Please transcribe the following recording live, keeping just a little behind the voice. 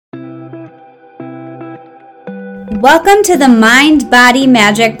Welcome to the Mind Body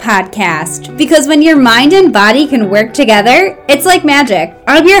Magic Podcast, because when your mind and body can work together, it's like magic.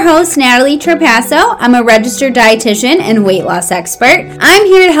 I'm your host, Natalie Trapasso. I'm a registered dietitian and weight loss expert. I'm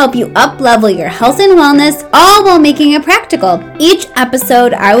here to help you up-level your health and wellness, all while making it practical. Each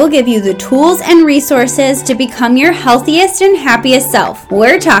episode, I will give you the tools and resources to become your healthiest and happiest self.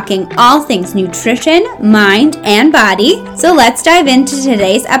 We're talking all things nutrition, mind, and body. So let's dive into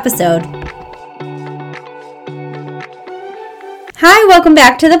today's episode. Hi, welcome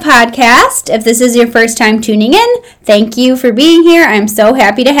back to the podcast. If this is your first time tuning in, thank you for being here. I'm so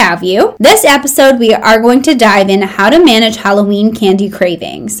happy to have you. This episode, we are going to dive in how to manage Halloween candy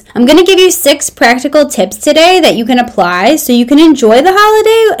cravings. I'm going to give you 6 practical tips today that you can apply so you can enjoy the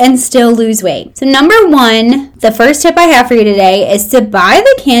holiday and still lose weight. So number 1, the first tip I have for you today is to buy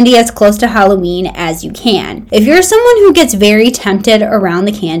the candy as close to Halloween as you can. If you're someone who gets very tempted around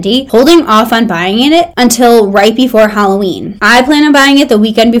the candy, holding off on buying it until right before Halloween. I plan on buying it the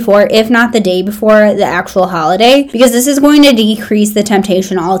weekend before, if not the day before the actual holiday, because this is going to decrease the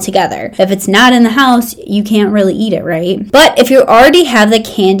temptation altogether. If it's not in the house, you can't really eat it, right? But if you already have the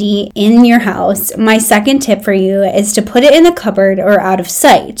candy in your house, my second tip for you is to put it in the cupboard or out of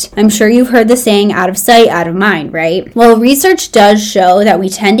sight. I'm sure you've heard the saying, out of sight, out of mind, right? Well, research does show that we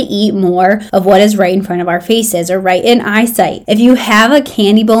tend to eat more of what is right in front of our faces or right in eyesight. If you have a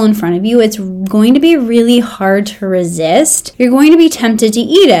candy bowl in front of you, it's going to be really hard to resist. You're going to be tempted to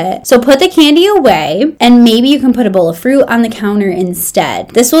eat it. So put the candy away, and maybe you can put a bowl of fruit on the counter instead.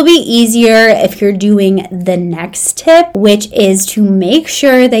 This will be easier if you're doing the next tip, which is to make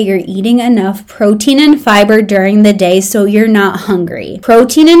sure that you're eating enough protein and fiber during the day so you're not hungry.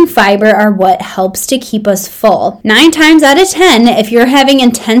 Protein and fiber are what helps to keep us full. 9 times out of 10, if you're having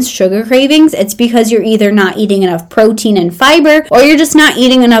intense sugar cravings, it's because you're either not eating enough protein and fiber, or you're just not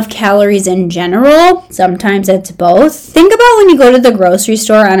eating enough calories in general. Sometimes it's both. Think about when you go to the grocery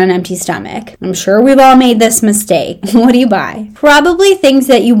store on an empty stomach. I'm sure we've all made this mistake. What do you buy? Probably things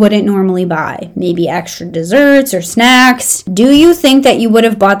that you wouldn't normally buy. Maybe extra desserts or snacks. Do you think that you would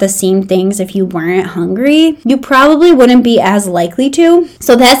have bought the same things if you weren't hungry? You probably wouldn't be as likely to.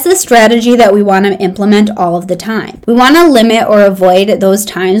 So that's the strategy that we want to implement all of the time. We want to limit or avoid those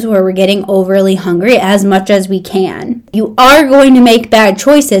times where we're getting overly hungry as much as we can. You are going to make bad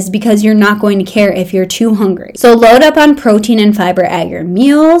choices because you're not going to care if you're too hungry. So load up on protein and fiber at your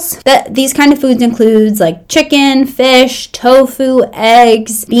meals. These kind of foods includes like chicken, fish, tofu,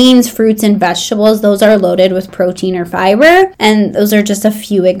 eggs, beans, fruits, and vegetables. Those are loaded with protein or fiber, and those are just a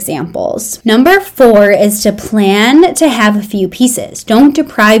few examples. Number 4 is to plan to have a few pieces. Don't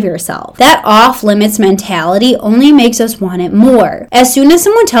deprive yourself. That off-limits mentality only makes us want it more. As soon as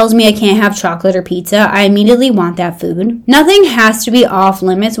someone tells me I can't have chocolate or pizza, I immediately want that food. Nothing has to be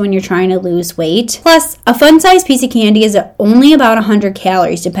off-limits when you're trying to lose weight. Plus, a fun-sized piece of candy is only about 100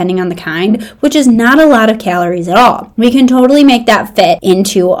 calories depending on the kind, which is not a lot of calories at all. We can totally make that fit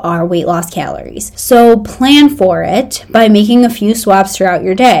into our weight loss calories. So plan for it by making a few swaps throughout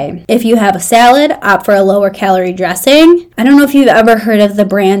your day. If you have a salad, opt for a lower calorie dressing. I don't know if you've ever heard of the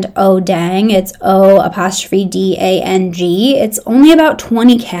brand Oh Dang. It's O''Dang. It's only about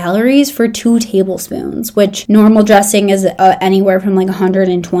 20 calories for 2 tablespoons, which normal dressing is anywhere from like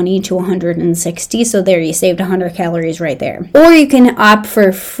 120 to 160. So there you saved 100 calories right there. Or you can opt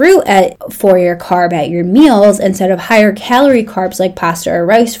for fruit for your carb at your meals instead of higher calorie carbs like pasta or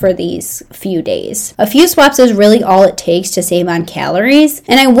rice for these few days. A few swaps is really all it takes to save on calories,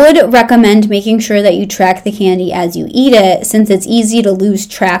 and I would recommend making sure that you track the candy as you eat it, since it's easy to lose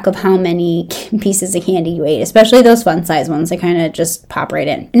track of how many pieces of candy you ate, especially those fun size ones that kind of just pop right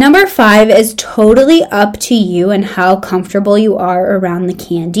in. Number 5 is totally up to you and how comfortable you are around the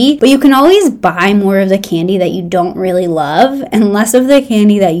candy, but you can always buy more of the candy that you don't really love and less of the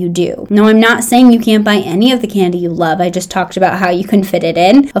candy that you do. No, I'm not saying you can't buy any of the candy you love. I just talked about how you can fit it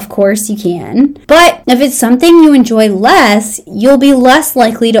in. Of course you can. But if it's something you enjoy less, you'll be less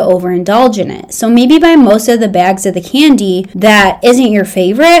likely to overindulge in it. So maybe buy most of the bags of the candy that isn't your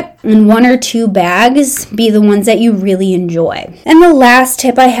favorite, and 1 or 2 bags be the ones that you really enjoy. And the last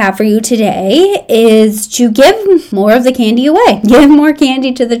tip I have for you today is to give more of the candy away. Give more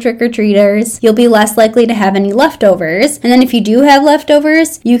candy to the trick-or-treaters. You'll be less likely to have any leftovers. And then if you do have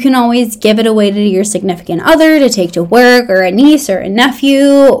leftovers, you can always give it away to your significant other to take to work, or a niece or a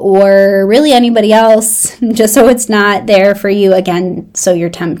nephew, or really anybody else, just so it's not there for you again, so you're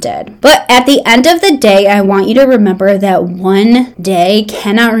tempted. But at the end of the day, I want you to remember that one day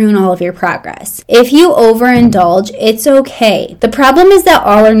cannot ruin ruin all of your progress. If you overindulge, it's okay. The problem is that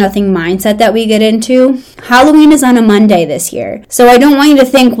all or nothing mindset that we get into. Halloween is on a Monday this year, so I don't want you to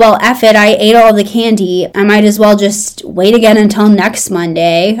think, well, F it, I ate all the candy, I might as well just wait again until next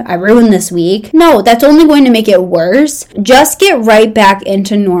Monday. I ruined this week. No, that's only going to make it worse. Just get right back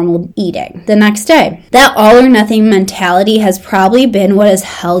into normal eating the next day. That all or nothing mentality has probably been what has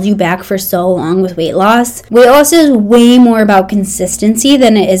held you back for so long with weight loss. Weight loss is way more about consistency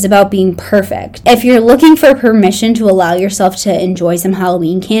than it is about being perfect. If you're looking for permission to allow yourself to enjoy some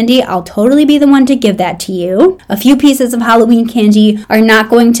Halloween candy, I'll totally be the one to give that to you. A few pieces of Halloween candy are not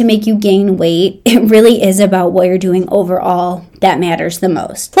going to make you gain weight. It really is about what you're doing overall that matters the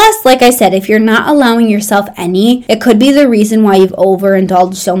most. Plus, like I said, if you're not allowing yourself any, it could be the reason why you've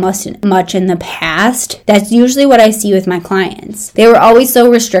overindulged so much in the past. That's usually what I see with my clients. They were always so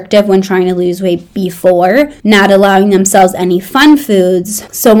restrictive when trying to lose weight before, not allowing themselves any fun foods.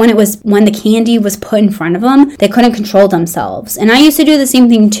 So when the candy was put in front of them, they couldn't control themselves. And I used to do the same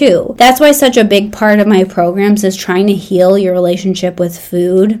thing too. That's why such a big part of my programs is trying to heal your relationship with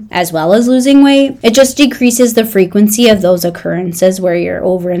food as well as losing weight. It just decreases the frequency of those occurrences where you're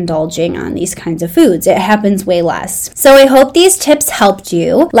overindulging on these kinds of foods. It happens way less. So I hope these tips helped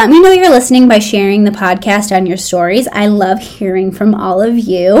you. Let me know you're listening by sharing the podcast on your stories. I love hearing from all of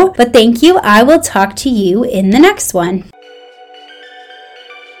you. But thank you. I will talk to you in the next one.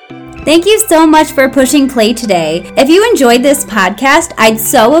 Thank you so much for pushing play today. If you enjoyed this podcast, I'd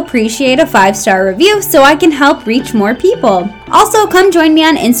so appreciate a 5-star review so I can help reach more people. Also, come join me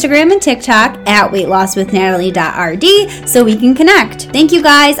on Instagram and TikTok at weightlosswithnatalie.rd so we can connect. Thank you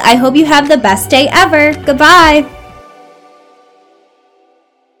guys. I hope you have the best day ever. Goodbye.